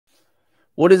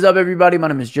What is up, everybody? My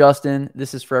name is Justin.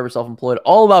 This is Forever Self-Employed,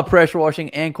 all about pressure washing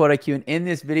and Quote IQ. And in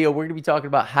this video, we're going to be talking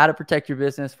about how to protect your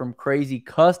business from crazy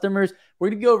customers. We're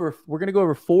going to go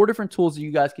over 4 different tools that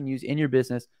you guys can use in your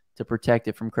business to protect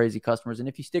it from crazy customers. And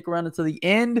if you stick around until the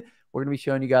end, we're going to be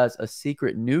showing you guys a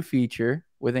secret new feature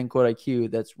within Quote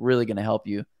IQ that's really going to help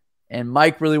you. And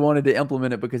Mike really wanted to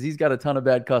implement it because he's got a ton of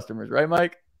bad customers, right,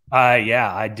 Mike?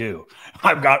 Yeah, I do.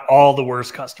 I've got all the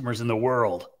worst customers in the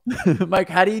world. Mike,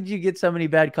 how did you get so many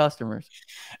bad customers?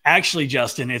 Actually,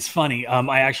 Justin, it's funny.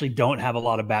 I actually don't have a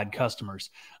lot of bad customers,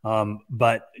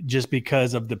 but just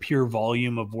because of the pure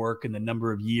volume of work and the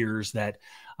number of years that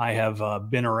I have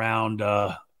been around,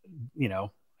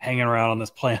 hanging around on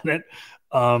this planet.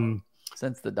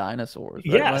 Since the dinosaurs,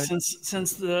 right, yeah, Mike?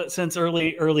 since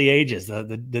early ages,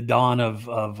 the dawn of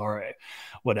our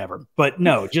whatever. But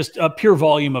no, just a pure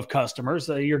volume of customers.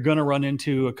 You're going to run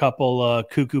into a couple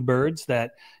cuckoo birds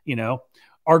that,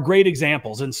 are great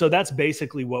examples. And so that's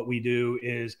basically what we do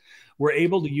is we're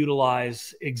able to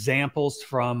utilize examples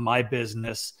from my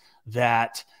business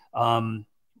that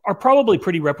are probably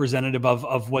pretty representative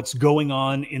of what's going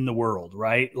on in the world,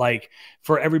 right? Like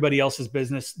for everybody else's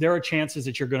business, there are chances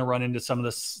that you're going to run into some of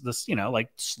this, like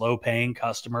slow paying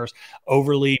customers,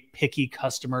 overly picky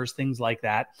customers, things like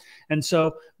that. And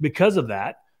so because of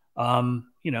that,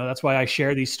 that's why I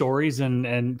share these stories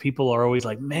and people are always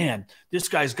like, man, this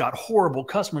guy's got horrible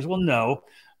customers. Well, no,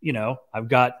 I've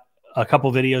got a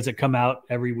couple videos that come out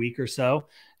every week or so.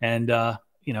 And,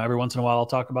 every once in a while I'll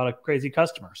talk about a crazy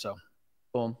customer. So.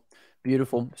 Cool.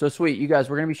 Beautiful. So sweet. You guys,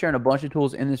 we're going to be sharing a bunch of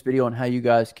tools in this video on how you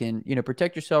guys can,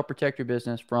 protect yourself, protect your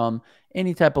business from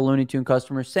any type of Looney Tune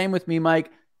customers. Same with me, Mike.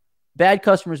 Bad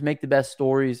customers make the best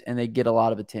stories and they get a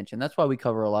lot of attention. That's why we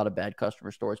cover a lot of bad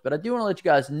customer stories. But I do want to let you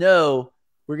guys know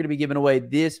we're going to be giving away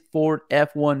this Ford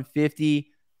F-150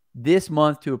 this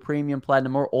month to a premium,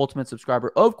 platinum, or ultimate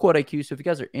subscriber of Quote IQ. So if you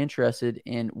guys are interested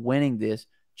in winning this,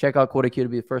 check out Quote IQ to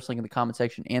be the first link in the comment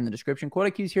section and the description.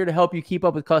 Quote IQ is here to help you keep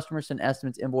up with customers, send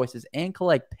estimates, invoices, and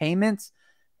collect payments.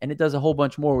 And it does a whole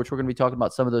bunch more, which we're going to be talking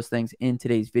about some of those things in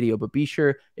today's video. But be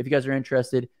sure, if you guys are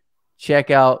interested,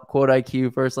 check out Quote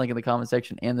IQ, first link in the comment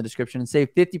section and the description, and save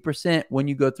 50% when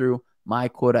you go through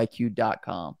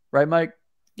myquoteiq.com. Right, Mike?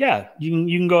 Yeah, you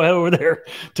can go ahead over there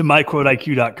to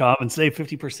myquoteiq.com and save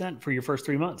 50% for your first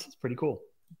 3 months. It's pretty cool.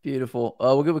 Beautiful.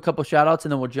 We'll give a couple shout outs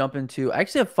and then we'll jump into, I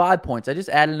actually have 5 points. I just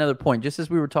added another point. Just as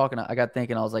we were talking, I got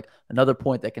thinking, I was like, another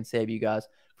point that can save you guys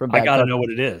from bad I got to know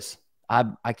what it is.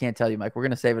 I can't tell you, Mike. We're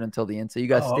going to save it until the end. So you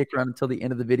guys stick around until the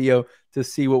end of the video to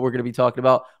see what we're going to be talking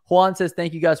about. Juan says,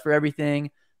 thank you guys for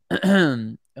everything.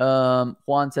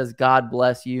 Juan says, God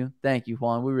bless you. Thank you,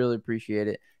 Juan. We really appreciate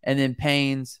it. And then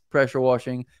Payne's pressure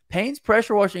washing. Payne's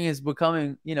pressure washing is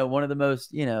becoming, one of the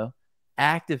most,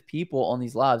 active people on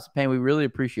these lives. Payne, we really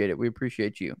appreciate it. We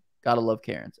appreciate you. Gotta love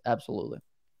Karen's. Absolutely.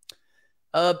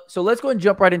 So let's go and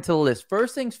jump right into the list.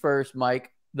 First things first,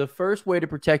 Mike, the first way to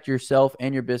protect yourself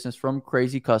and your business from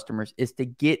crazy customers is to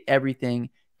get everything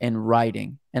in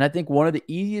writing. And I think one of the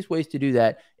easiest ways to do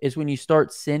that is when you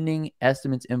start sending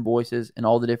estimates, invoices, and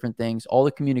all the different things, all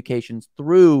the communications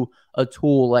through a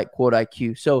tool like Quote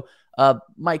IQ. So,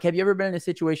 Mike, have you ever been in a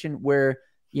situation where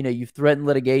you've threatened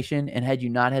litigation, and had you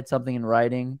not had something in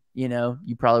writing, you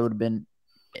probably would have been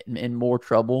in more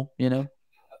trouble,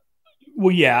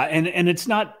 Well, yeah. And it's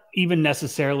not even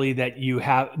necessarily that you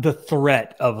have the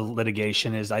threat of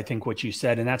litigation is, I think, what you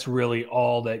said. And that's really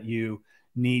all that you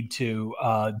need to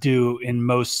do in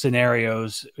most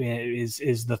scenarios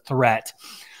is the threat.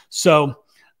 So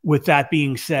with that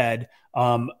being said,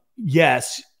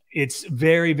 yes, it's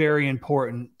very, very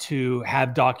important to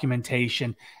have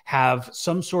documentation, have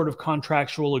some sort of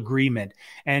contractual agreement.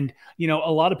 And,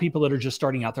 a lot of people that are just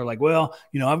starting out, they're like, well,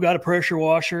 I've got a pressure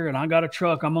washer and I got a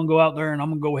truck. I'm going to go out there and I'm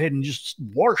going to go ahead and just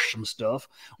wash some stuff.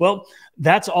 Well,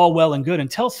 that's all well and good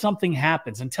until something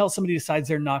happens, until somebody decides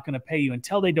they're not going to pay you,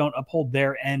 until they don't uphold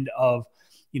their end of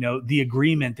the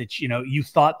agreement that, you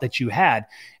thought that you had.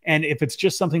 And if it's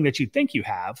just something that you think you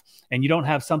have and you don't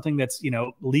have something that's,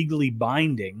 legally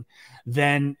binding,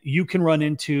 then you can run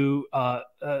into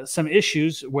some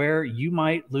issues where you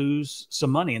might lose some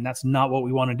money. And that's not what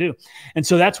we want to do. And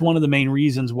so that's one of the main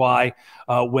reasons why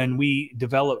when we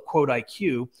develop Quote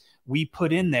IQ, we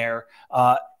put in there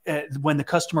when the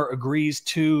customer agrees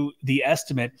to the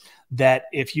estimate, that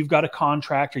if you've got a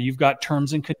contract or you've got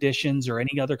terms and conditions or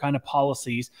any other kind of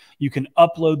policies, you can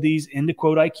upload these into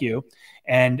Quote IQ.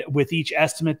 And with each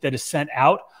estimate that is sent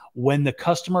out, when the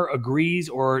customer agrees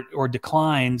or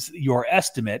declines your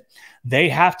estimate, they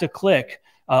have to click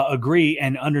agree.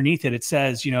 And underneath it, it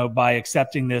says, by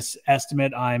accepting this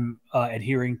estimate, I'm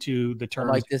adhering to the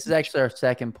terms. Like, this is actually our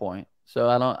second point.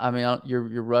 So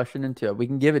you're rushing into it. We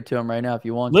can give it to him right now if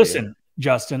you want to. Listen,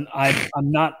 Justin,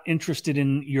 I'm not interested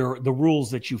in the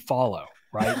rules that you follow,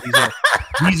 right?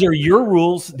 These are your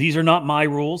rules. These are not my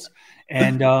rules.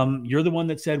 And you're the one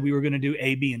that said we were going to do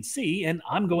A, B, and C, and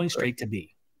I'm going straight to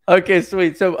B. Okay,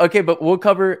 sweet. So, okay, but we'll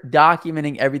cover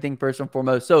documenting everything first and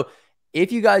foremost. So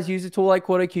if you guys use a tool like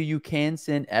QuoteIQ, you can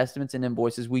send estimates and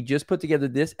invoices. We just put together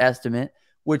this estimate,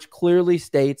 which clearly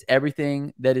states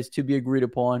everything that is to be agreed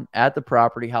upon at the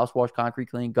property: house wash, concrete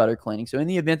cleaning, gutter cleaning. So in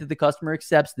the event that the customer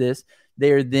accepts this,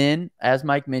 they are then, as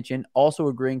Mike mentioned, also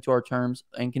agreeing to our terms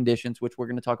and conditions, which we're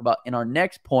going to talk about in our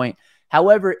next point.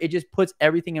 However, it just puts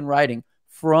everything in writing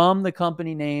from the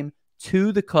company name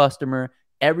to the customer.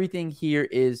 Everything here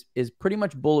is pretty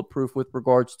much bulletproof with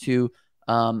regards to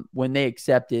when they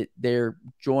accept it, they're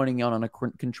joining on a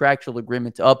contractual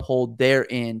agreement to uphold their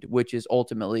end, which is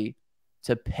ultimately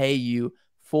to pay you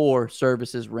for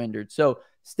services rendered. So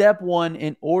step one,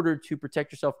 in order to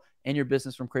protect yourself and your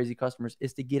business from crazy customers,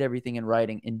 is to get everything in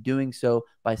writing. And doing so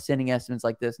by sending estimates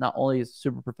like this, not only is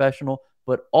super professional,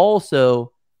 but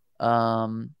also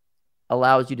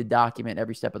allows you to document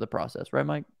every step of the process. Right,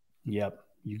 Mike? Yep.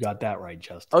 You got that right,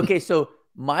 Justin. Okay, so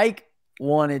Mike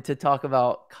wanted to talk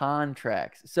about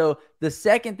contracts. So the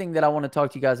second thing that I want to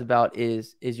talk to you guys about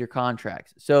is your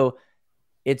contracts. So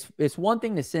it's one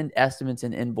thing to send estimates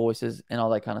and invoices and all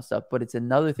that kind of stuff, but it's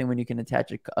another thing when you can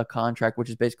attach a contract,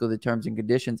 which is basically the terms and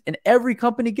conditions. And every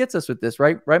company gets us with this,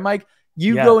 right? Right, Mike?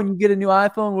 You go and you get a new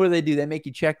iPhone. What do? They make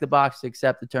you check the box to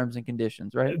accept the terms and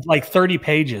conditions, right? Like 30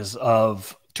 pages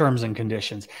of terms and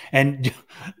conditions. And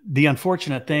the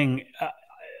unfortunate thing,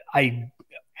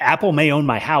 Apple may own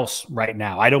my house right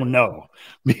now. I don't know,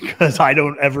 because I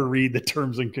don't ever read the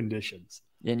terms and conditions.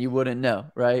 And you wouldn't know,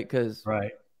 right?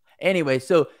 Right. Anyway,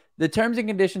 so the terms and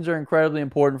conditions are incredibly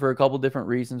important for a couple different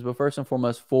reasons, but first and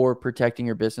foremost for protecting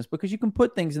your business, because you can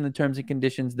put things in the terms and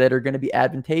conditions that are going to be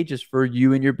advantageous for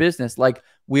you and your business. Like,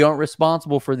 we aren't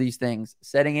responsible for these things,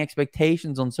 setting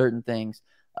expectations on certain things,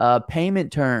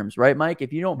 payment terms, right, Mike?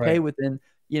 If you don't pay within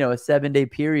a 7-day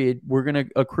period, we're going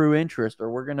to accrue interest, or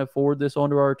we're going to forward this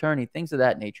on to our attorney, things of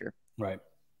that nature. Right.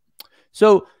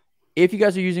 So if you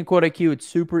guys are using QuoteIQ, it's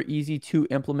super easy to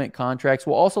implement contracts.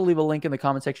 We'll also leave a link in the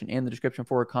comment section and the description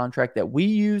for a contract that we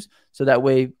use, so that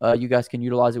way you guys can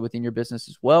utilize it within your business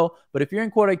as well. But if you're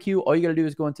in QuoteIQ, all you got to do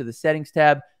is go into the settings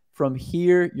tab. From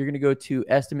here, you're going to go to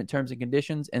estimate terms and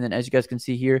conditions. And then, as you guys can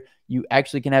see here, you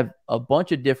actually can have a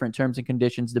bunch of different terms and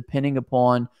conditions depending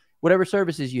upon whatever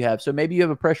services you have. So maybe you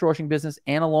have a pressure washing business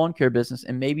and a lawn care business,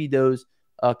 and maybe those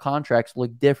contracts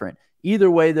look different.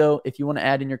 Either way, though, if you want to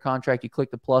add in your contract, you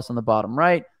click the plus on the bottom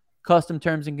right, custom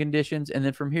terms and conditions, and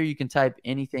then from here you can type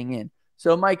anything in.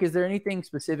 So, Mike, is there anything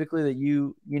specifically that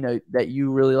you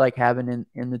really like having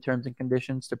in the terms and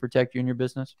conditions to protect you and your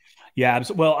business? Yeah,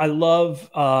 well, I love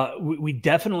we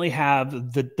definitely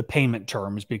have the payment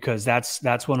terms, because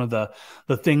that's one of the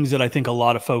things that I think a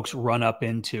lot of folks run up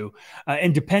into.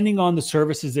 And depending on the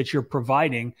services that you're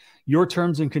providing, your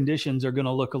terms and conditions are going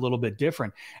to look a little bit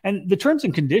different. And the terms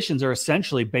and conditions are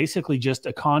essentially basically just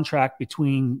a contract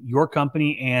between your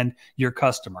company and your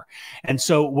customer. And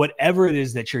so whatever it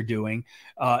is that you're doing,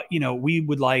 we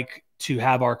would like to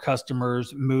have our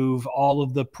customers move all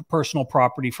of the personal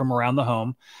property from around the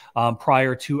home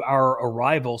prior to our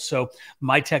arrival. So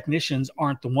my technicians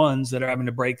aren't the ones that are having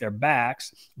to break their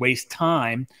backs, waste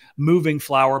time moving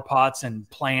flower pots and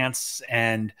plants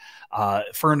and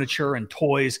furniture and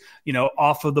toys,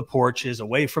 off of the porches,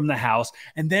 away from the house,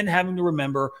 and then having to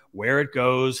remember where it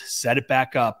goes, set it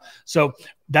back up. So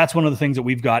that's one of the things that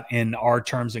we've got in our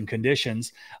terms and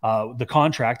conditions.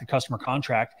 The customer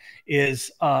contract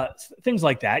is things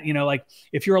like that. Like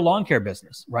if you're a lawn care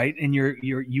business, right, and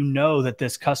you know that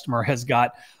this customer has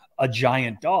got a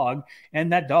giant dog,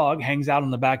 and that dog hangs out in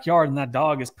the backyard, and that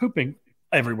dog is pooping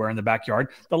everywhere in the backyard.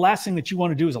 The last thing that you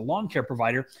want to do as a lawn care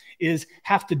provider is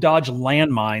have to dodge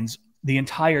landmines the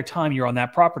entire time you're on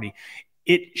that property.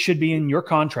 It should be in your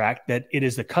contract that it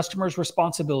is the customer's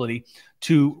responsibility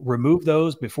to remove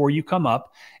those before you come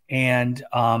up, and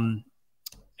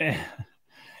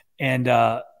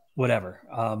whatever.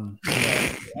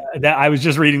 That I was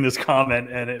just reading this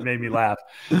comment and it made me laugh.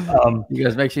 You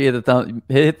guys make sure you hit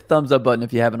the thumbs up button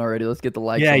if you haven't already. Let's get the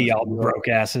likes. Yeah, y'all broke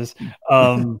asses.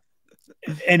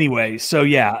 Anyway, so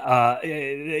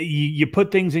you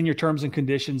put things in your terms and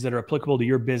conditions that are applicable to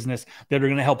your business, that are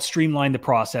going to help streamline the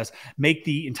process, make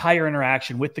the entire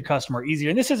interaction with the customer easier.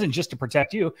 And this isn't just to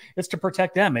protect you; it's to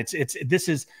protect them. This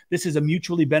is a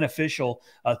mutually beneficial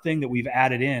thing that we've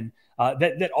added in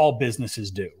that all businesses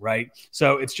do, right?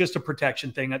 So it's just a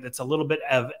protection thing that's a little bit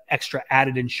of extra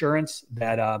added insurance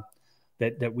that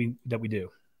that we do.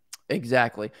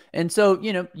 Exactly. And so,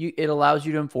 it allows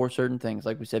you to enforce certain things,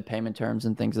 like we said, payment terms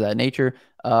and things of that nature.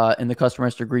 And the customer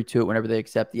has to agree to it whenever they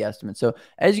accept the estimate. So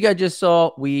as you guys just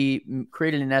saw, we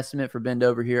created an estimate for Bend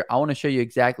Over here. I want to show you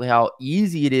exactly how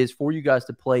easy it is for you guys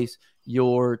to place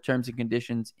your terms and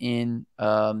conditions in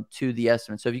to the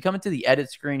estimate. So if you come into the edit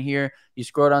screen here, you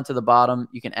scroll down to the bottom,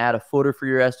 you can add a footer for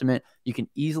your estimate. You can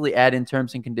easily add in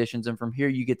terms and conditions. And from here,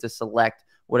 you get to select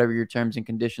whatever your terms and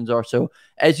conditions are. So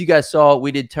as you guys saw,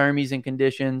 we did terms and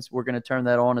conditions. We're going to turn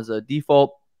that on as a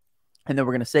default, and then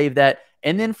we're going to save that.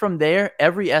 And then from there,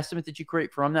 every estimate that you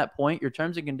create from that point, your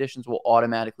terms and conditions will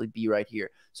automatically be right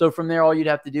here. So from there, all you'd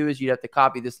have to do is you'd have to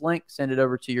copy this link, send it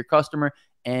over to your customer.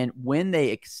 And when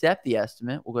they accept the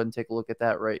estimate, we'll go ahead and take a look at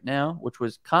that right now, which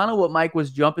was kind of what Mike was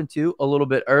jumping to a little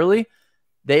bit early.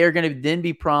 They are going to then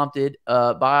be prompted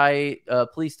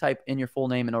please type in your full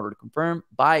name in order to confirm.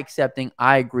 By accepting,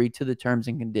 I agree to the terms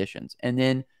and conditions. And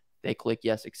then they click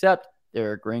yes, accept.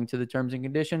 They're agreeing to the terms and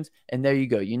conditions. And there you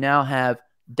go. You now have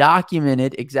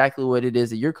documented exactly what it is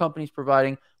that your company's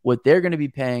providing, what they're going to be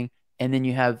paying. And then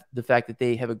you have the fact that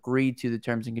they have agreed to the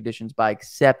terms and conditions by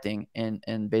accepting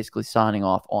and basically signing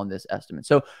off on this estimate.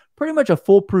 So pretty much a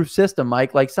foolproof system,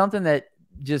 Mike, like something that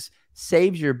just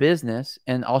saves your business.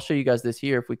 And I'll show you guys this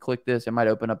here. If we click this, it might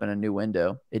open up in a new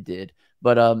window. It did.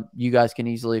 But you guys can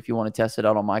easily, if you want to test it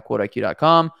out on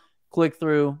myquoteiq.com, click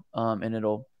through and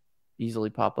it'll easily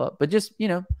pop up. But just,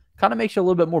 kind of makes you a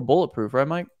little bit more bulletproof, right,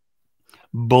 Mike?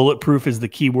 Bulletproof is the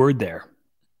key word there.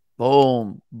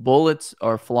 Boom. Bullets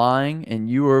are flying and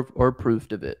you are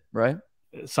proofed of it, right?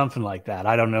 Something like that.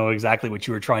 I don't know exactly what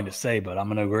you were trying to say, but I'm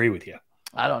going to agree with you.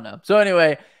 I don't know. So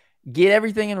anyway, get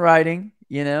everything in writing,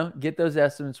 get those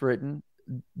estimates written,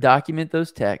 document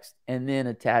those texts, and then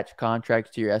attach contracts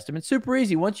to your estimate. Super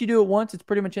easy. Once you do it once, it's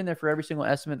pretty much in there for every single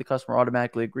estimate. The customer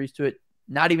automatically agrees to it.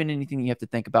 Not even anything you have to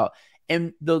think about.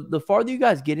 And the farther you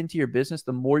guys get into your business,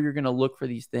 the more you're going to look for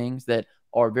these things that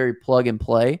are very plug and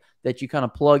play that you kind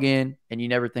of plug in and you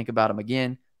never think about them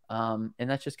again. And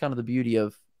that's just kind of the beauty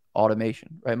of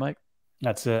automation, right, Mike?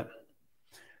 That's it.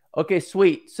 Okay,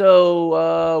 sweet.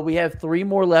 So we have 3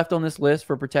 more left on this list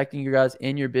for protecting you guys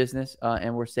in your business,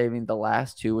 and we're saving the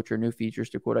last 2, which are new features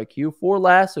to QuoteIQ for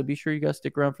last. So be sure you guys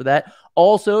stick around for that.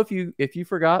 Also, if you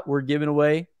forgot, we're giving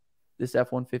away this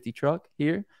F-150 truck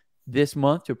here this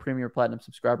month to a Premier Platinum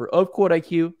subscriber of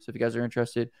QuoteIQ. So if you guys are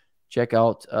interested, check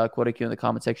out QuoteIQ in the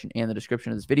comment section and the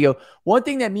description of this video. One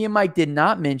thing that me and Mike did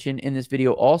not mention in this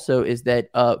video also is that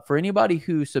for anybody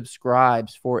who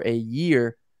subscribes for a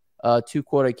year to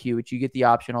QuoteIQ, which you get the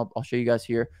option, I'll show you guys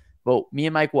here. But me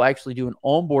and Mike will actually do an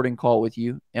onboarding call with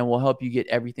you, and we'll help you get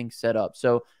everything set up.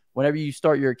 So whenever you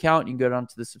start your account, you can go down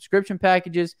to the subscription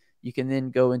packages. You can then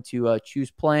go into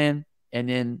choose plan, and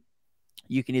then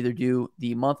you can either do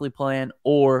the monthly plan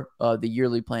or the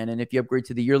yearly plan. And if you upgrade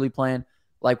to the yearly plan,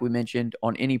 like we mentioned,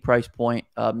 on any price point,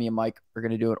 me and Mike are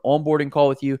going to do an onboarding call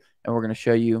with you, and we're going to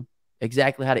show you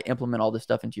exactly how to implement all this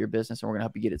stuff into your business, and we're going to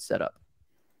help you get it set up.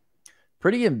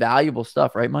 Pretty invaluable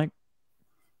stuff, right, Mike?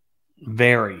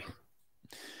 Very.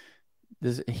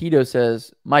 This Hito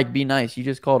says, Mike, be nice. You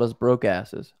just called us broke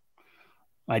asses.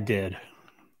 I did.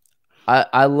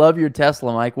 I love your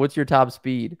Tesla, Mike. What's your top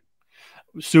speed?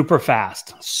 Super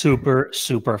fast. Super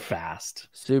fast.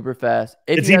 Super fast.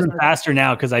 It's even faster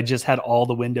now because I just had all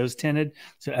the windows tinted.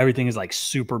 So everything is like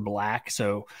super black.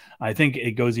 So I think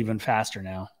it goes even faster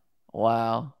now.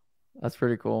 Wow. That's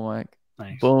pretty cool, Mike.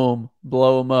 Thanks. Boom.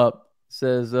 Blow them up.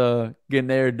 Says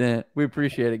Ganair Dent. We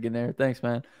appreciate it, Ganair. Thanks,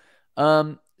 man.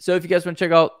 So if you guys want to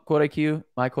check out QuoteIQ,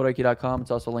 myquoteiq.com.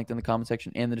 It's also linked in the comment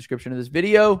section and the description of this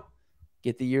video.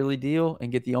 Get the yearly deal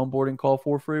and get the onboarding call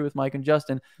for free with Mike and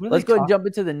Justin. Let's go ahead and jump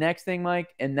into the next thing, Mike,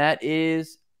 and that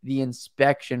is the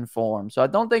inspection form. So I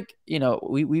don't think,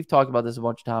 we've talked about this a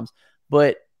bunch of times,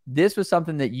 but this was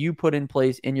something that you put in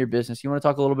place in your business. You want to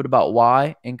talk a little bit about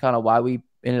why and kind of why we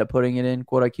ended up putting it in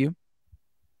QuoteIQ?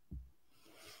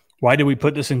 Why did we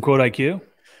put this in QuoteIQ?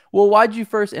 Well, why did you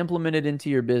first implement it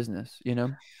into your business,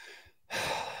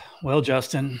 Well,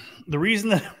 Justin, the reason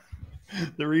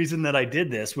that I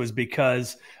did this was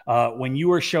because when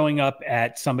you are showing up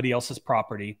at somebody else's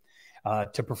property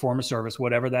to perform a service,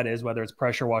 whatever that is, whether it's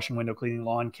pressure washing, window cleaning,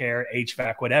 lawn care,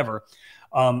 HVAC, whatever,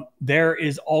 there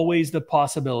is always the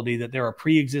possibility that there are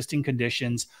pre-existing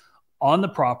conditions on the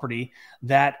property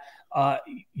that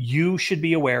you should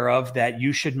be aware of, that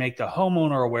you should make the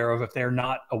homeowner aware of if they're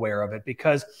not aware of it,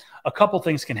 because a couple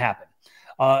things can happen.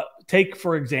 Take,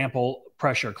 for example,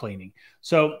 pressure cleaning.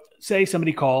 So say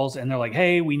somebody calls and they're like,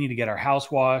 hey, we need to get our house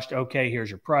washed. Okay,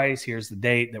 here's your price. Here's the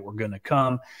date that we're going to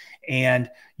come. And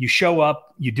you show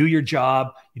up, you do your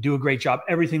job, you do a great job.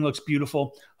 Everything looks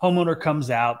beautiful. Homeowner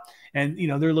comes out and, you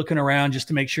know, they're looking around just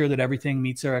to make sure that everything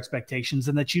meets their expectations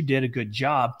and that you did a good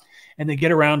job. And they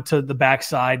get around to the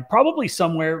backside, probably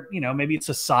somewhere, you know, maybe it's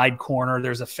a side corner,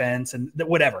 there's a fence and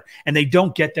whatever. And they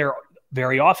don't get there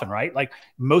very often, right? Like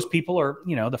most people are,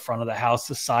 you know, the front of the house,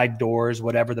 the side doors,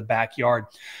 whatever, the backyard.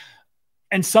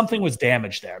 And something was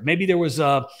damaged there. Maybe there was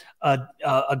a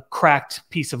cracked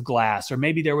piece of glass, or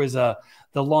maybe there was the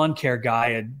lawn care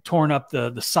guy had torn up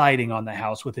the siding on the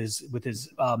house with his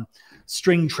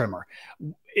string trimmer.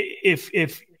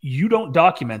 If you don't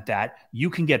document that, you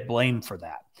can get blamed for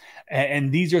that.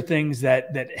 And these are things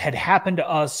that had happened to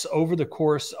us over the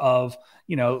course of,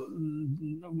 you know,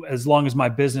 as long as my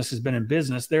business has been in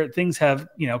business, things have,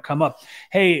 you know, come up.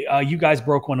 Hey, you guys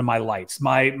broke one of my lights.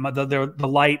 The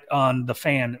light on the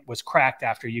fan was cracked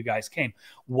after you guys came.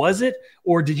 Was it,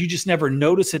 or did you just never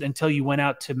notice it until you went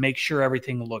out to make sure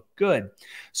everything looked good?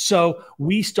 So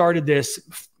we started this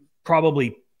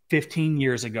probably 15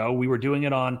 years ago. We were doing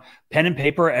it on pen and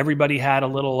paper. Everybody had a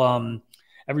little,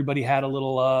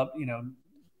 you know,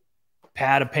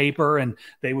 pad of paper, and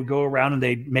they would go around and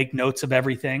they'd make notes of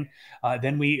everything.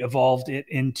 Then we evolved it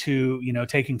into, you know,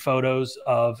 taking photos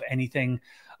of anything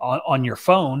on your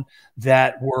phone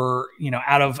that were, you know,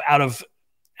 out of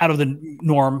the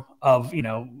norm of, you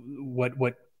know,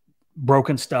 what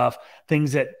broken stuff,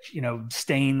 things that, you know,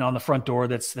 stain on the front door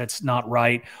that's not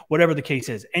right, whatever the case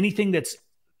is, anything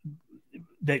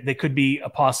that could be a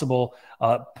possible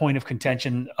point of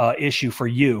contention issue for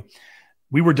you.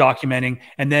 We were documenting,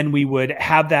 and then we would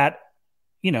have that,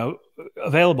 you know,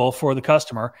 available for the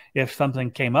customer if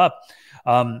something came up.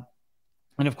 And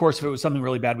of course, if it was something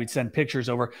really bad, we'd send pictures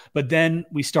over. But then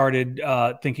we started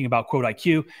thinking about Quote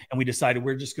IQ, and we decided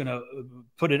we're just going to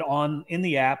put it on in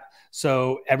the app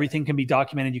so everything can be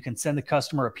documented. You can send the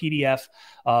customer a PDF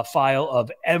file of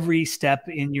every step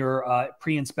in your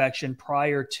pre-inspection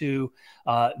prior to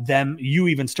you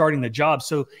even starting the job.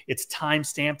 So it's time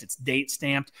stamped, it's date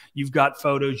stamped. You've got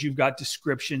photos, you've got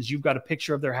descriptions, you've got a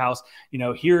picture of their house. You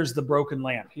know, here's the broken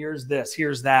lamp, here's this,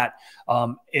 here's that.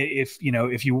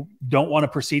 If you don't want to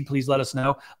proceed, please let us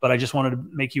know. But I just wanted to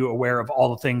make you aware of all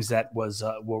the things that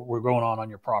were going on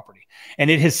your property, and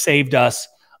it has saved us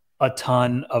a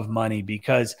ton of money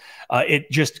because it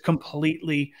just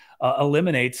completely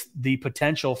eliminates the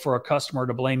potential for a customer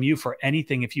to blame you for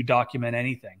anything if you document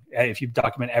anything, if you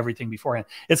document everything beforehand.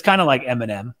 It's kind of like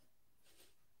M&M.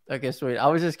 Okay, sweet. I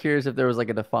was just curious if there was like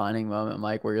a defining moment,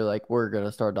 Mike, where you're like, we're going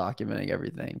to start documenting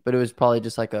everything. But it was probably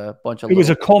just like a bunch of... It was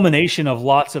a culmination of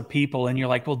lots of people. And you're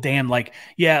like, well, damn, like,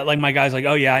 yeah, like my guy's like,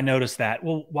 oh, yeah, I noticed that.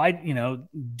 Well, why, you know,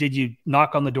 did you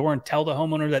knock on the door and tell the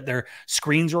homeowner that their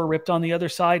screens were ripped on the other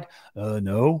side?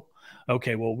 No.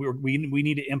 Okay, well, we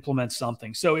need to implement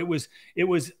something. So it was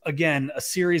again, a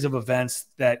series of events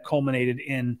that culminated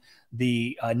in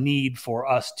the need for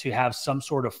us to have some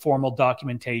sort of formal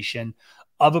documentation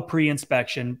of a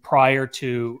pre-inspection prior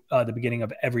to the beginning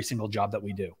of every single job that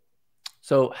we do.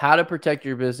 So how to protect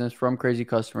your business from crazy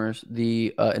customers.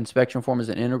 The inspection form is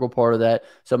an integral part of that.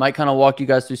 So I might kind of walk you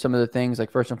guys through some of the things.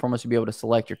 Like first and foremost, you'll be able to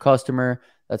select your customer.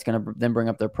 That's going to then bring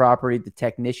up their property. The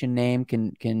technician name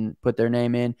can put their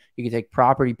name in. You can take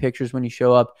property pictures when you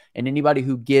show up. And anybody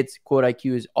who gets Quote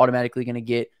IQ is automatically going to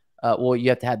get well, you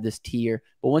have to have this tier.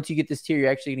 But once you get this tier, you're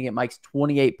actually going to get Mike's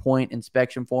 28-point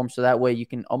inspection form. So that way you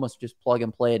can almost just plug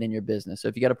and play it in your business. So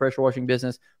if you got a pressure washing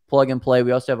business, plug and play.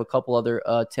 We also have a couple other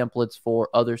templates for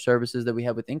other services that we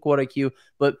have within Quote IQ.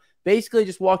 But basically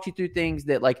just walks you through things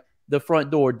that like the front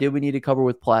door, did we need to cover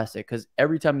with plastic? Because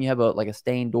every time you have a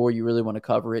stained door, you really want to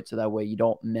cover it so that way you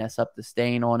don't mess up the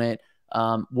stain on it.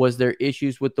 Was there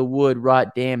issues with the wood,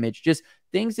 rot, damage? Just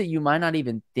things that you might not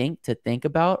even think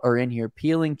about are in here.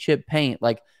 Peeling chip paint.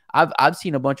 Like I've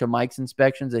seen a bunch of Mike's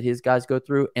inspections that his guys go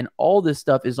through, and all this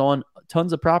stuff is on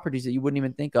tons of properties that you wouldn't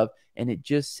even think of. And it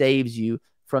just saves you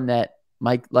from that,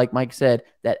 like Mike said,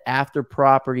 that after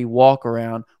property walk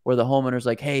around where the homeowner's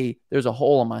like, hey, there's a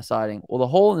hole in my siding. Well, the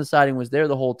hole in the siding was there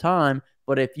the whole time,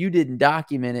 but if you didn't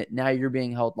document it, now you're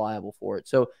being held liable for it.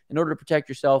 So in order to protect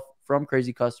yourself from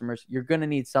crazy customers, you're going to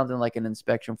need something like an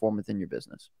inspection form within your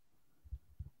business.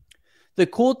 The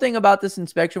cool thing about this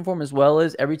inspection form as well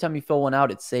is every time you fill one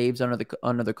out, it saves under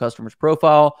the customer's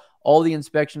profile. All the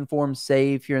inspection forms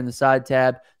save here in the side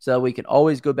tab, so that we can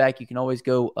always go back. You can always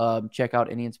go check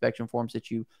out any inspection forms that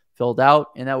you filled out,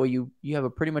 and that way you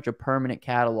have pretty much a permanent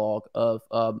catalog of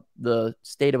the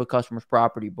state of a customer's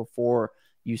property before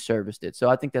you serviced it. So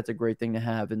I think that's a great thing to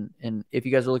have. And if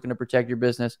you guys are looking to protect your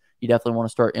business, you definitely want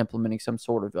to start implementing some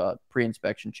sort of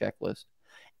pre-inspection checklist.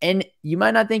 And you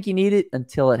might not think you need it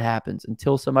until it happens,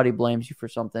 until somebody blames you for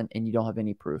something and you don't have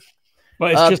any proof.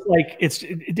 Well, it's just like,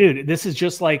 dude, this is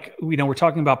just like, we're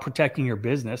talking about protecting your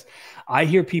business. I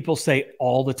hear people say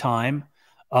all the time,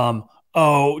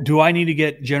 oh, do I need to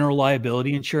get general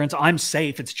liability insurance? I'm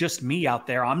safe. It's just me out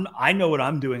there. I know what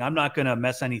I'm doing. I'm not going to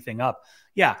mess anything up.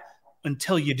 Yeah.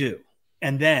 Until you do.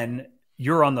 And then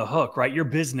you're on the hook, right? Your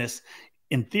business,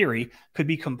 in theory, could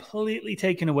be completely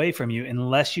taken away from you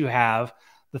unless you have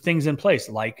the things in place,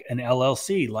 like an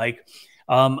LLC, like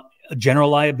general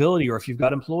liability, or if you've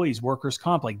got employees, workers'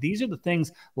 comp. Like, these are the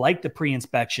things, like the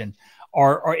pre-inspection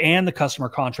and the customer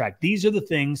contract. These are the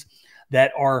things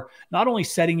that are not only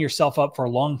setting yourself up for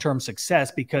long-term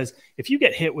success, because if you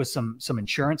get hit with some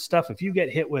insurance stuff, if you get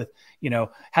hit with,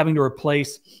 having to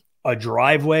replace a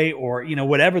driveway or,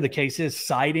 whatever the case is,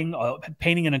 siding,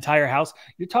 painting an entire house,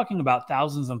 you're talking about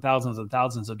thousands and thousands and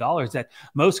thousands of dollars that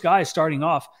most guys starting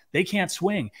off, they can't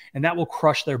swing, and that will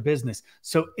crush their business.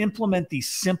 So implement these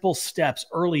simple steps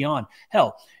early on.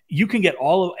 Hell, you can get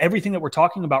everything that we're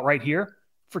talking about right here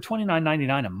for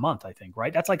 $29.99 a month, I think,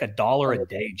 right? That's like $1 a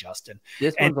day, Justin.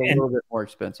 This one's a little bit more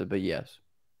expensive, but yes.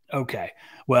 Okay.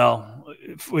 Well,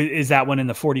 is that one in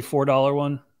the $44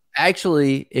 one?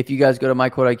 Actually, if you guys go to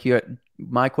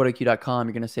myquoteIQ.com,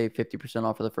 you're going to save 50%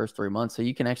 off for the first 3 months. So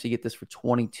you can actually get this for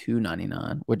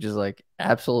 $22.99, which is like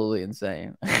absolutely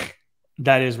insane.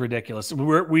 That is ridiculous.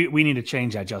 We need to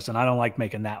change that, Justin. I don't like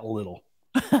making that little.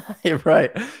 You're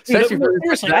right. Seriously,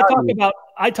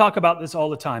 I talk about this all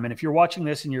the time. And if you're watching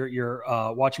this and you're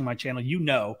watching my channel, you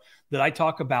know that I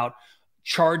talk about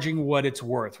charging what it's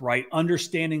worth, right?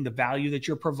 Understanding the value that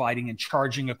you're providing and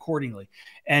charging accordingly.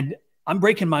 And I'm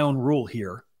breaking my own rule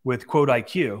here with Quote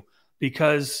IQ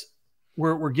because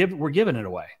we're giving it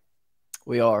away.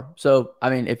 We are. So, I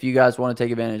mean, if you guys want to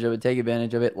take advantage of it, take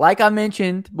advantage of it. Like I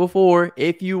mentioned before,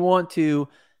 if you want to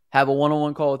have a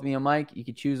one-on-one call with me and Mike, you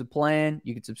can choose a plan.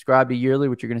 You can subscribe to yearly,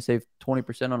 which you're going to save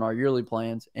 20% on our yearly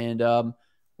plans. And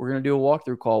we're going to do a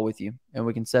walkthrough call with you, and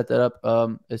we can set that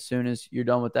up as soon as you're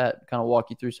done with that, kind of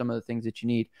walk you through some of the things that you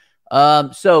need.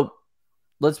 So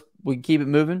we can keep it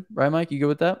moving. Right, Mike? You good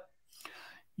with that?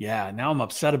 Yeah, now I'm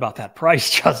upset about that price,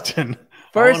 Justin.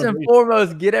 First and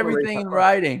foremost, get everything in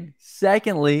writing.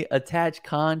 Secondly, attach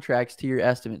contracts to your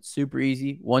estimate. Super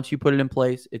easy. Once you put it in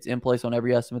place, it's in place on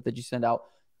every estimate that you send out.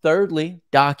 Thirdly,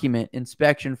 document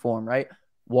inspection form, right?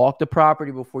 Walk the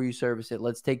property before you service it.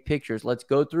 Let's take pictures. Let's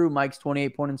go through Mike's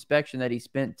 28-point inspection that he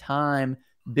spent time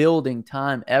building,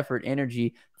 time, effort,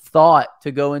 energy, thought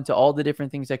to go into all the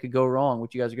different things that could go wrong,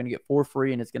 which you guys are going to get for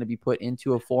free, and it's going to be put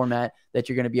into a format that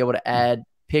you're going to be able to add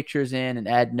pictures in and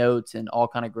add notes and all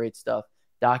kind of great stuff.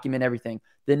 Document everything.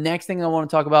 The next thing I want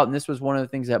to talk about, and this was one of the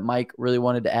things that Mike really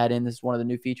wanted to add in, this is one of the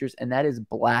new features, and that is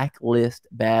blacklist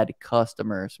bad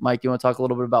customers. Mike, you want to talk a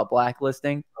little bit about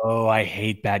blacklisting? Oh, I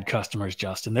hate bad customers,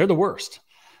 Justin. They're the worst.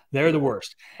 They're the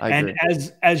worst. And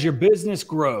as your business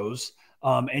grows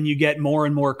and you get more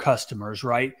and more customers,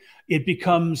 right, it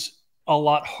becomes a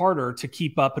lot harder to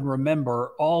keep up and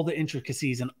remember all the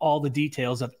intricacies and all the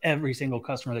details of every single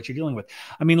customer that you're dealing with.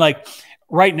 I mean, like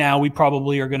right now, we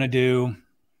probably are going to do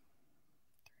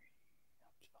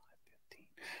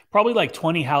probably like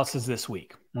 20 houses this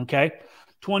week. Okay.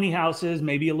 20 houses,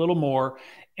 maybe a little more.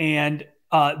 And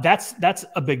that's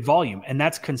a big volume, and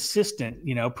that's consistent,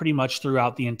 pretty much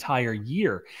throughout the entire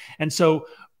year. And so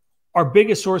our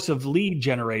biggest source of lead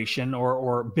generation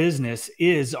or business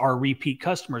is our repeat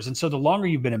customers. And so the longer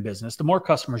you've been in business, the more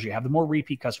customers you have, the more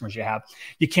repeat customers you have,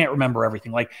 you can't remember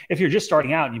everything. Like if you're just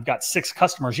starting out and you've got 6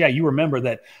 customers, yeah, you remember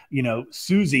that,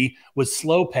 Susie was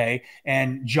slow pay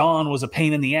and John was a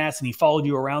pain in the ass, and he followed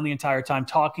you around the entire time,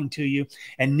 talking to you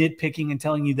and nitpicking and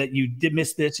telling you that you did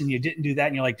miss this and you didn't do that.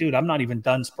 And you're like, dude, I'm not even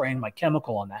done spraying my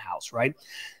chemical on the house, right?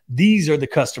 These are the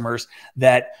customers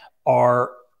that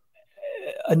are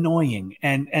annoying.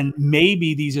 And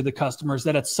maybe these are the customers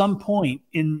that at some point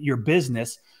in your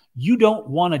business, you don't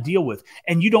want to deal with,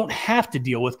 and you don't have to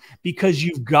deal with, because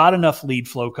you've got enough lead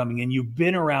flow coming in. You've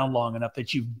been around long enough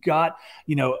that you've got,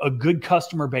 a good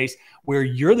customer base where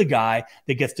you're the guy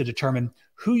that gets to determine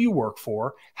who you work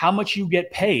for, how much you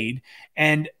get paid.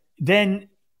 And then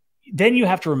you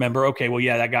have to remember, okay, well,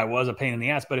 yeah, that guy was a pain in the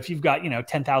ass, but if you've got,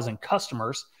 10,000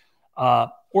 customers,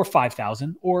 or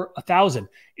 5,000 or 1,000,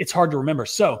 it's hard to remember.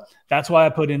 So that's why I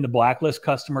put in the blacklist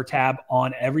customer tab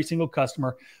on every single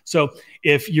customer. So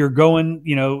if you're going,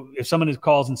 if someone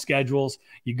calls and schedules,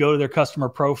 you go to their customer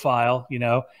profile,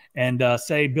 and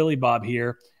say Billy Bob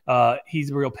here,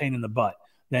 he's a real pain in the butt.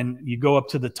 Then you go up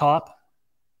to the top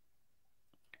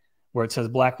where it says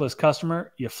blacklist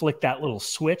customer, you flick that little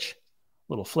switch,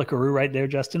 little flickaroo right there,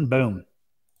 Justin, boom.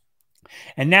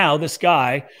 And now this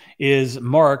guy is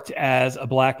marked as a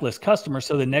blacklist customer.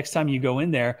 So the next time you go in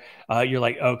there, you're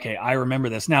like, okay, I remember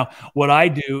this. Now, what I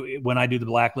do when I do the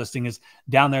blacklisting is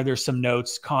down there, there's some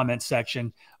notes, comment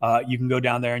section. You can go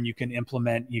down there and you can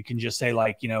implement, you can just say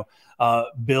like,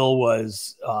 Bill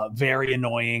was very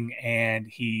annoying and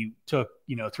he took,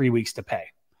 3 weeks to pay.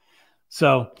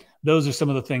 So those are some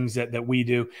of the things that we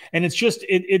do. And it's just,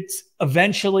 it's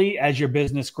eventually as your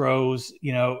business grows,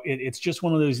 it's just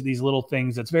one of these little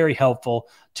things that's very helpful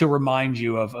to remind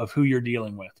you of who you're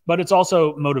dealing with. But it's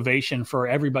also motivation for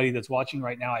everybody that's watching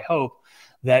right now. I hope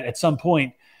that at some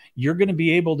point you're going to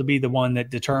be able to be the one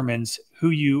that determines who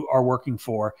you are working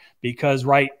for, because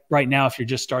right now, if you're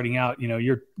just starting out,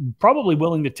 you're probably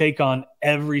willing to take on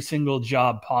every single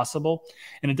job possible.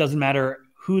 And it doesn't matter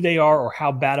who they are or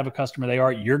how bad of a customer they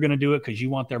are, you're going to do it because you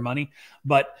want their money.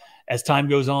 But as time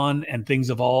goes on and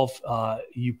things evolve,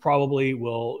 you probably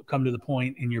will come to the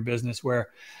point in your business where,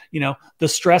 the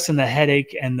stress and the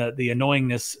headache and the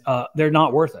annoyingness, they're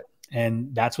not worth it.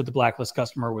 And that's what the blacklist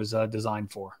customer was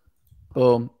designed for.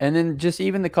 Boom. And then just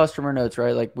even the customer notes,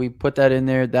 right? Like we put that in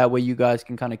there. That way you guys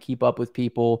can kind of keep up with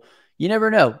people. You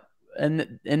never know.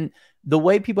 And the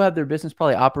way people have their business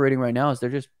probably operating right now is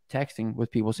they're just texting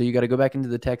with people. So you got to go back into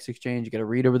the text exchange. You got to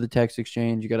read over the text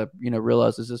exchange. You got to,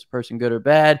 realize, is this person good or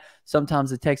bad? Sometimes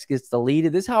the text gets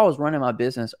deleted. This is how I was running my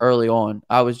business early on.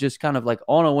 I was just kind of like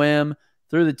on a whim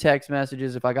through the text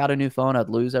messages. If I got a new phone, I'd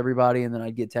lose everybody. And then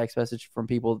I'd get text message from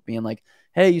people being like,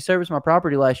 hey, you serviced my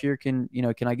property last year. Can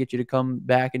I get you to come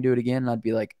back and do it again? And I'd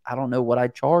be like, I don't know what I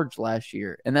charged last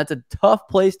year. And that's a tough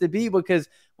place to be, because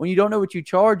when you don't know what you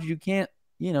charge, you can't,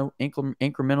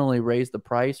 incrementally raise the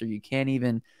price, or you can't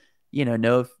even,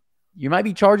 know if you might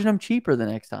be charging them cheaper the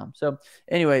next time. So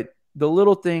anyway, the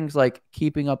little things like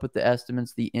keeping up with the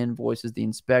estimates, the invoices, the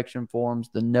inspection forms,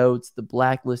 the notes, the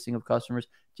blacklisting of customers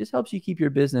just helps you keep your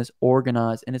business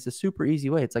organized. And it's a super easy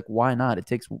way. It's like, why not? It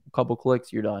takes a couple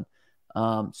clicks, you're done.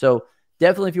 So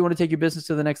definitely, if you want to take your business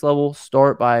to the next level,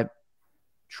 start by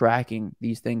tracking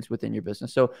these things within your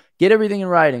business. So get everything in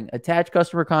writing, attach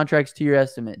customer contracts to your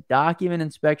estimate, document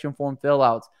inspection form fill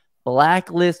outs,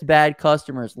 blacklist bad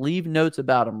customers, leave notes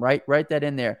about them, write that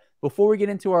in there. Before we get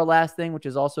into our last thing, which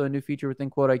is also a new feature within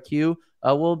QuoteIQ,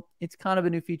 well, it's kind of a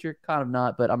new feature, kind of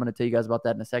not, but I'm going to tell you guys about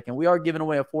that in a second. We are giving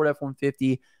away a Ford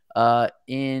F-150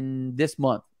 in this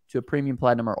month to a premium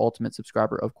platinum or ultimate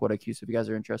subscriber of QuoteIQ. So if you guys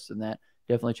are interested in that,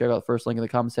 definitely check out the first link in the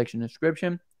comment section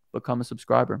description. Become a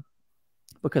subscriber,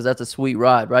 because that's a sweet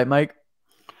ride, right, Mike?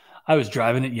 I was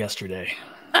driving it yesterday.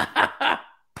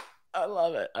 I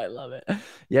love it. I love it.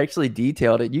 You actually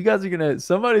detailed it. You guys are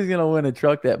somebody's going to win a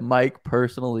truck that Mike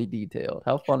personally detailed.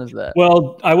 How fun is that?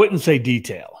 Well, I wouldn't say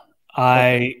detail.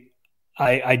 I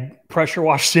pressure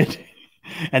washed it,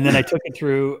 and then I took it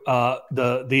through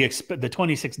the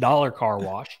 $26 car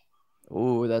wash.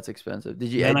 Ooh, that's expensive. Did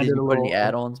you put any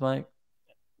add-ons, Mike?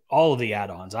 All of the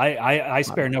add-ons. I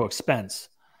spare no expense.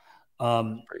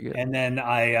 And then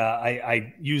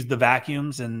I used the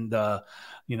vacuums and the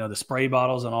spray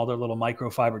bottles and all their little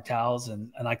microfiber towels.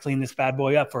 And I cleaned this bad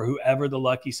boy up for whoever the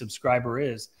lucky subscriber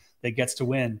is that gets to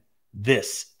win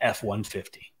this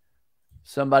F-150.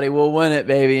 Somebody will win it,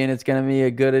 baby. And it's going to be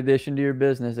a good addition to your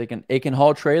business. It can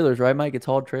haul trailers, right, Mike? It's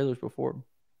hauled trailers before.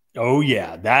 Oh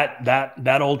yeah.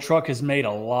 That old truck has made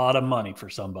a lot of money for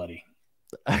somebody.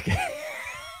 Okay.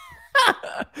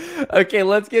 Okay,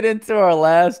 let's get into our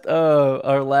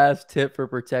last tip for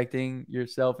protecting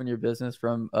yourself and your business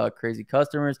from crazy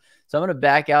customers. So I'm going to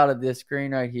back out of this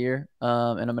screen right here,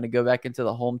 and I'm going to go back into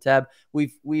the home tab.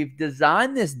 We've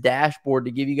designed this dashboard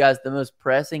to give you guys the most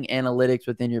pressing analytics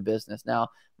within your business. Now,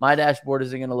 my dashboard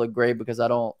isn't going to look great because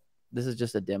this is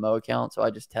just a demo account, so I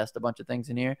just test a bunch of things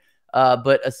in here.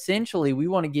 But essentially, we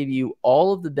want to give you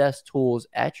all of the best tools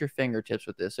at your fingertips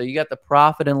with this. So you got the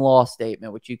profit and loss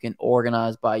statement, which you can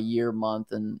organize by year,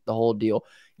 month, and the whole deal.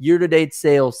 Year-to-date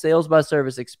sales, sales by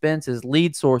service, expenses,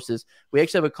 lead sources. We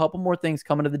actually have a couple more things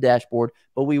coming to the dashboard,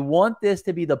 but we want this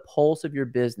to be the pulse of your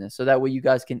business. So that way you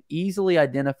guys can easily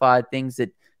identify things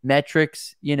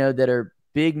metrics, that are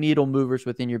big needle movers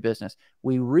within your business.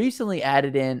 We recently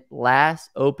added in latest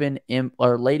open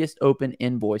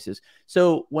invoices.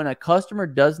 So when a customer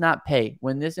does not pay,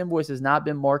 when this invoice has not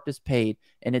been marked as paid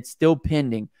and it's still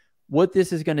pending, what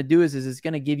this is going to do is it's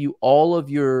going to give you all of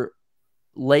your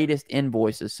latest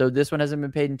invoices. So this one hasn't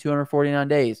been paid in 249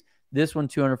 days. This one,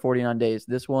 249 days.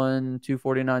 This one,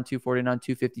 249, 249,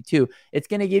 252. It's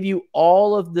going to give you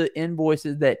all of the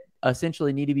invoices that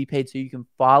essentially need to be paid so you can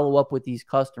follow up with these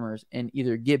customers and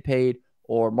either get paid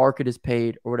or market is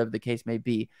paid or whatever the case may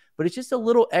be. But it's just a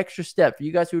little extra step for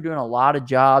you guys who are doing a lot of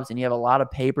jobs and you have a lot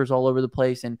of papers all over the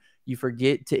place and you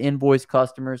forget to invoice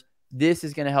customers. This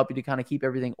is going to help you to kind of keep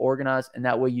everything organized, and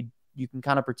that way you can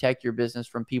kind of protect your business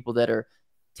from people that are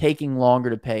taking longer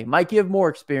to pay. Mike, you have more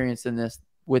experience in this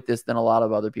with this than a lot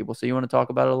of other people. So you want to talk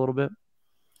about it a little bit?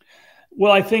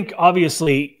 Well, I think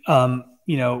obviously,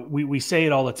 we say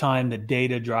it all the time that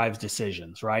data drives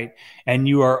decisions, right? And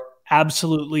you are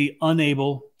absolutely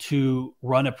unable to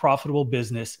run a profitable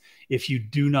business if you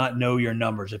do not know your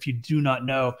numbers, if you do not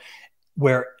know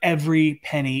where every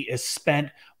penny is spent,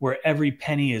 where every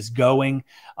penny is going.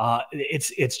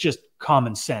 It's just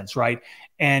common sense, right?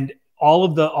 And all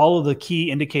of the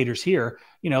key indicators here,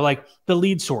 like the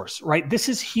lead source, right? This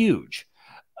is huge.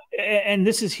 And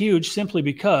this is huge simply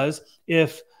because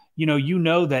if you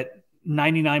know that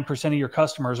 99% of your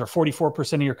customers or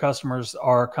 44% of your customers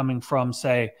are coming from,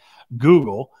 say,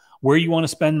 Google, where you want to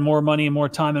spend more money and more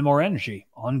time and more energy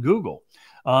on Google.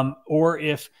 Or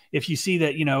if you see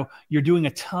that you're doing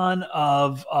a ton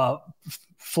of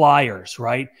flyers,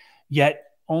 right? Yet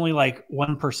only like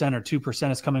 1% or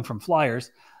 2% is coming from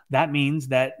flyers. That means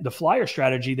that the flyer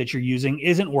strategy that you're using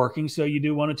isn't working. So you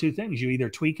do one of two things. You either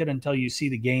tweak it until you see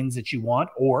the gains that you want,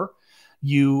 or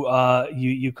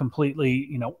you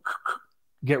completely,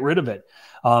 get rid of it.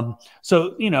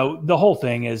 So, the whole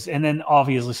thing is, and then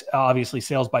obviously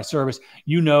sales by service,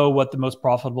 what the most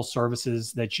profitable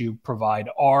services that you provide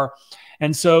are.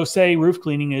 And so say roof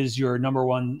cleaning is your number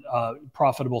one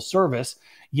profitable service,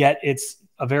 yet it's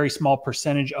a very small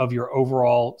percentage of your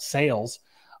overall sales.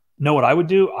 Know what I would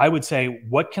do? I would say,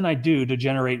 what can I do to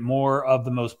generate more of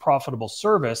the most profitable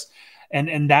service?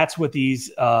 And that's what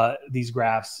these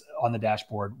graphs on the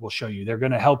dashboard will show you. They're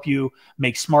going to help you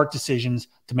make smart decisions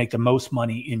to make the most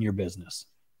money in your business.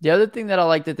 The other thing that I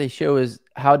like that they show is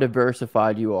how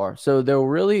diversified you are. So they'll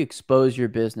really expose your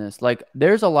business. Like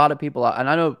there's a lot of people, and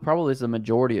I know probably it's the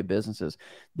majority of businesses,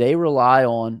 they rely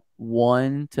on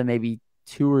 1 to maybe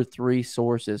 2 or 3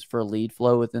 sources for lead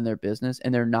flow within their business,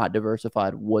 and they're not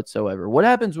diversified whatsoever. What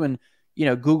happens when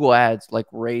Google Ads like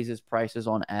raises prices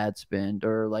on ad spend,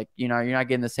 or like, you're not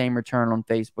getting the same return on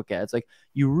Facebook ads? Like,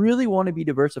 you really want to be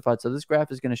diversified. So this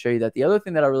graph is going to show you that. The other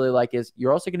thing that I really like is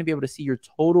you're also going to be able to see your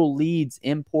total leads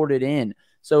imported in.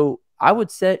 So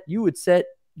you would set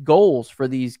goals for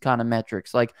these kind of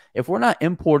metrics. Like if we're not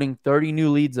importing 30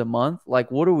 new leads a month,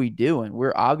 like what are we doing?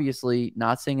 We're obviously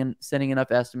not sending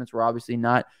enough estimates. We're obviously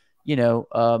not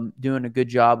doing a good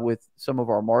job with some of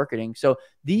our marketing. So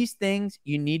these things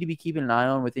you need to be keeping an eye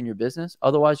on within your business.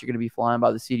 Otherwise, you're going to be flying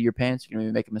by the seat of your pants. You're going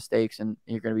to be making mistakes, and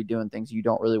you're going to be doing things you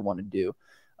don't really want to do.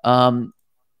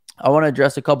 I want to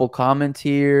address a couple comments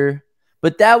here,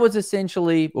 but that was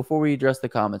essentially, before we address the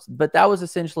comments, but that was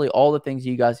essentially all the things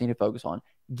you guys need to focus on.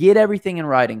 Get everything in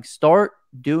writing. Start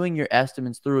doing your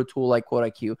estimates through a tool like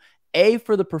QuoteIQ. A,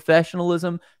 for the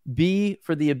professionalism, B,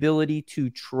 for the ability to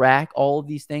track all of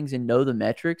these things and know the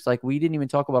metrics. Like we didn't even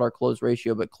talk about our close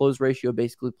ratio, but close ratio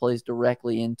basically plays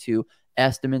directly into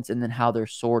estimates and then how they're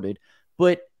sorted.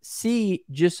 But C,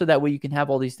 just so that way you can have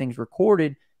all these things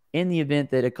recorded in the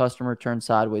event that a customer turns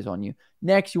sideways on you.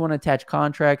 Next, you want to attach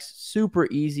contracts. Super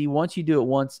easy. Once you do it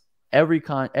once, every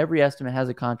estimate has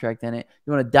a contract in it.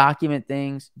 You want to document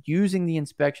things using the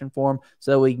inspection form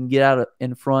so that we can get out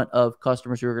in front of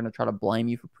customers who are going to try to blame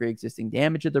you for pre-existing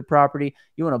damage of their property.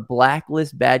 You want to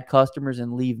blacklist bad customers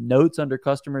and leave notes under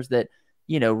customers that,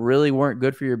 really weren't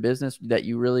good for your business, that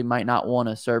you really might not want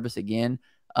to service again.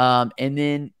 And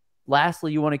then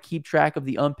lastly, you want to keep track of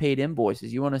the unpaid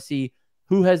invoices. You want to see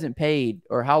who hasn't paid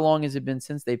or how long has it been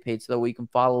since they paid, so that we can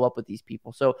follow up with these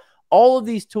people. So all of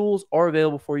these tools are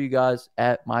available for you guys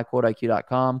at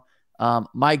myquoteiq.com.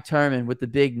 Mike Turman with the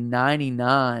big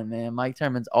 99, man. Mike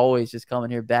Turman's always just coming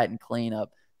here batting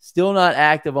cleanup. Still not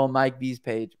active on Mike B's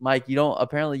page. Mike, you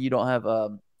don't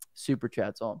have super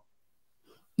chats on.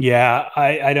 Yeah,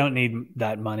 I don't need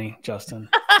that money, Justin.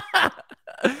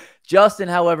 Justin,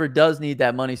 however, does need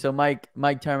that money. So Mike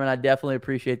Turman, I definitely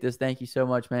appreciate this. Thank you so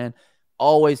much, man.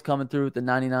 Always coming through with the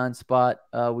 99 spot.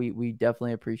 We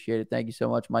definitely appreciate it. Thank you so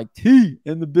much, Mike T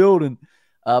in the building.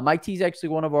 Mike T is actually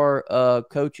one of our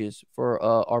coaches for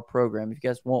our program. If you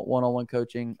guys want one-on-one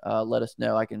coaching, let us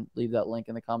know. I can leave that link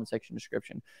in the comment section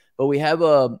description. But we have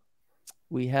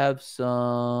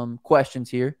some questions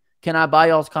here. Can I buy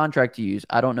y'all's contract to use?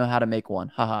 I don't know how to make one.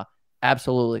 Haha.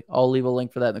 Absolutely. I'll leave a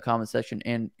link for that in the comment section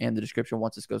and the description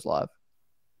once this goes live.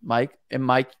 Mike,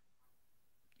 you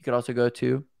could also go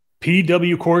to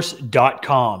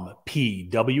pwcourse.com.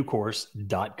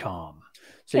 pwcourse.com.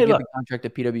 So you get the contract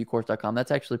at pwcourse.com.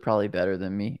 That's actually probably better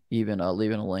than me even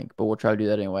leaving a link, but we'll try to do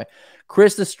that anyway.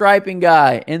 Chris, the striping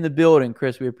guy in the building.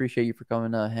 Chris, we appreciate you for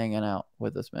coming hanging out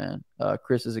with us, man.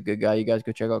 Chris is a good guy. You guys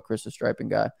go check out Chris, the striping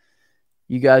guy.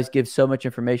 You guys give so much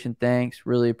information. Thanks.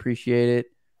 Really appreciate it.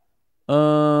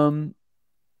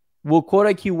 Will Quote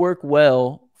IQ work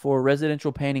well for a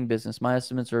residential painting business? My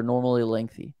estimates are normally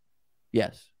lengthy.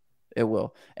 Yes, it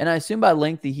will. And I assume by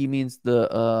lengthy, he means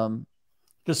the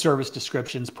service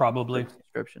descriptions, probably. Service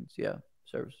descriptions, yeah.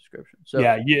 Service descriptions. So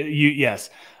yeah, yes.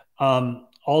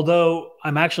 Although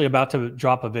I'm actually about to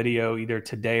drop a video either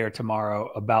today or tomorrow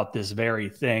about this very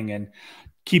thing and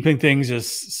keeping things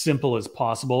as simple as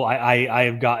possible. I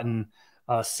have gotten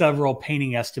several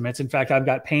painting estimates. In fact, I've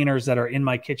got painters that are in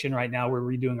my kitchen right now. We're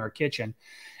redoing our kitchen,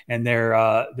 and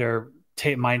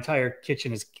my entire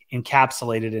kitchen is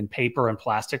encapsulated in paper and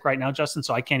plastic right now, Justin.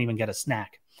 So I can't even get a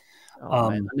snack.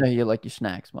 Man, I know you like your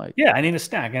snacks, Mike. Yeah, I need a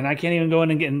snack, and I can't even go in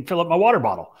and fill up my water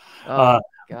bottle. God,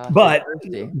 but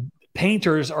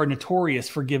painters are notorious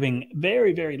for giving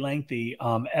very, very lengthy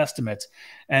estimates.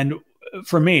 And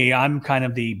for me, I'm kind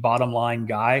of the bottom line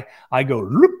guy. I go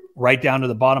right down to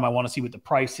the bottom. I want to see what the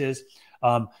price is.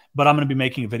 But I'm going to be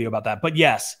making a video about that. But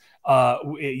yes,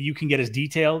 you can get as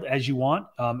detailed as you want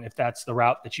if that's the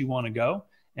route that you want to go.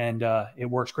 And it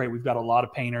works great. We've got a lot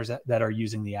of painters that are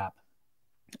using the app.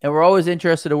 And we're always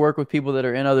interested to work with people that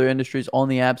are in other industries on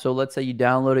the app. So let's say you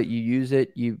download it, you use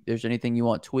it, there's anything you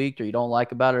want tweaked or you don't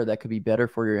like about it or that could be better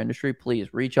for your industry,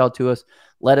 please reach out to us,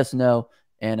 let us know,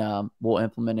 and we'll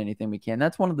implement anything we can.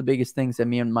 That's one of the biggest things that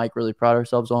me and Mike really pride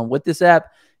ourselves on with this app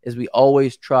is we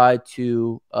always try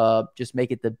to just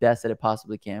make it the best that it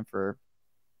possibly can for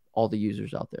all the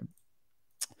users out there.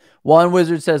 Juan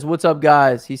Wizard says, what's up,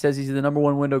 guys? He says he's the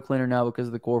 #1 window cleaner now because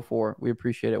of the Core 4. We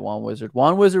appreciate it, Juan Wizard.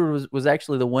 Juan Wizard was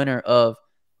actually the winner of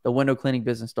the window cleaning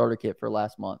business starter kit for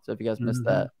last month. So if you guys missed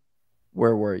that,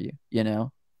 where were you? You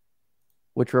know?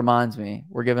 Which reminds me,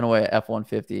 we're giving away a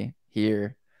F-150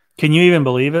 here. Can you even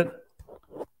believe it?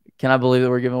 Can I believe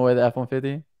that we're giving away the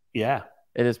F-150? Yeah.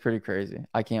 It is pretty crazy.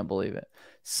 I can't believe it.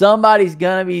 Somebody's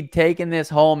going to be taking this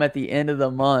home at the end of the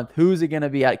month. Who's it going to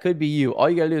be at? It could be you. All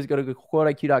you got to do is go to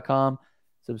quoteiq.com,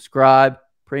 subscribe,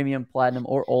 premium, platinum,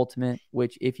 or ultimate,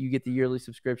 which if you get the yearly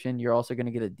subscription, you're also going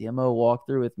to get a demo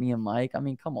walkthrough with me and Mike. I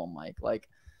mean, come on, Mike. Like,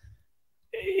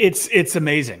 it's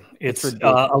amazing. It's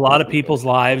a lot of people's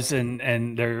lives,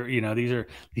 and they're,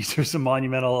 these are some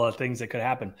monumental things that could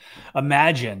happen.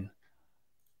 Imagine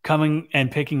coming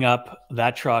and picking up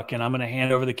that truck, and I'm going to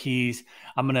hand over the keys.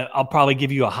 I'll probably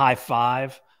give you a high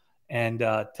five and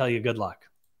tell you good luck.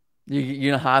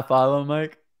 You gonna high five him,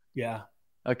 Mike? Yeah.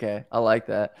 Okay, I like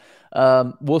that.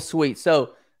 Well, sweet.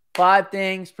 So 5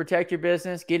 things: protect your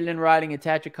business, get it in writing,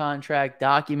 attach a contract,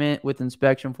 document with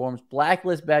inspection forms,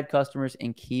 blacklist bad customers,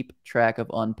 and keep track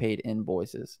of unpaid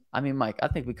invoices. I mean, Mike, I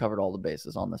think we covered all the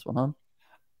bases on this one, huh?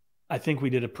 I think we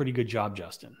did a pretty good job,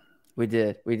 Justin. We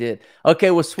did.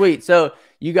 Okay, well, sweet. So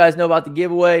you guys know about the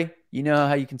giveaway. You know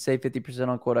how you can save 50%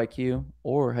 on Quote IQ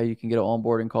or how you can get an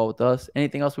onboarding call with us.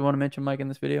 Anything else we want to mention, Mike, in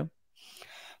this video?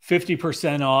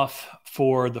 50% off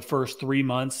for the first 3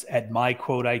 months at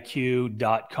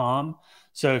myquoteiq.com.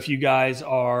 So if you guys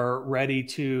are ready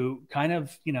to kind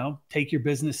of, take your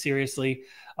business seriously,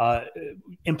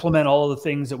 implement all of the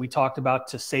things that we talked about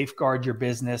to safeguard your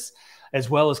business, as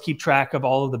well as keep track of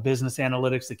all of the business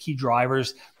analytics, the key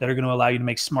drivers that are going to allow you to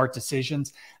make smart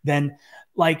decisions, then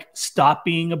stop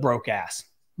being a broke ass,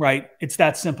 right? It's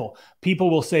that simple. People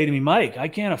will say to me, Mike, I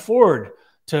can't afford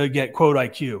to get Quote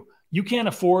IQ. You can't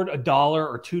afford $1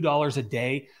 or $2 a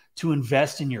day to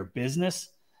invest in your business.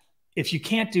 If you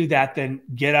can't do that, then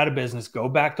get out of business, go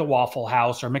back to Waffle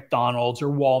House or McDonald's or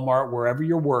Walmart, wherever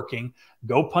you're working,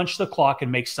 go punch the clock and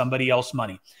make somebody else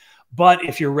money. But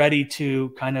if you're ready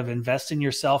to kind of invest in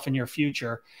yourself and your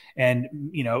future and,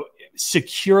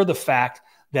 secure the fact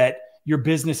that your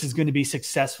business is going to be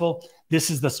successful, this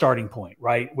is the starting point,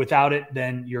 right? Without it,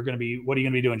 then what are you going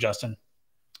to be doing, Justin?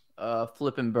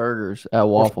 Flipping burgers at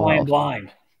Waffle House. Flying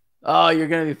blind. Oh, you're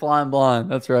going to be flying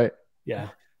blind. That's right. Yeah.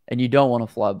 And you don't want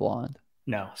to fly blind.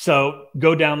 No. So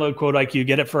go download Quote IQ,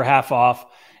 get it for half off,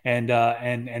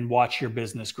 and watch your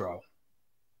business grow.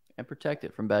 And protect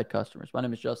it from bad customers. My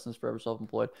name is Justin, Forever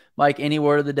Self-Employed. Mike, any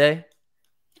word of the day?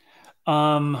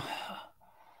 No.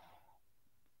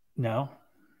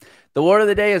 The word of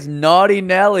the day is Naughty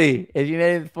Nelly. If you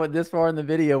made it this far in the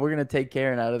video, we're going to take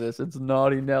Karen out of this. It's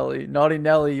Naughty Nelly. Naughty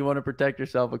Nelly, you want to protect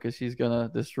yourself because she's going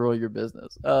to destroy your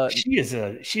business. She's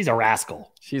a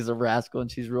rascal. She's a rascal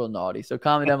and she's real naughty. So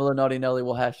comment down below, Naughty Nelly.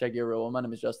 We'll hashtag get real. My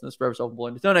name is Justin, Forever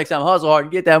Self-Employed. Until next time, hustle hard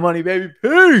and get that money, baby.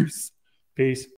 Peace. Peace.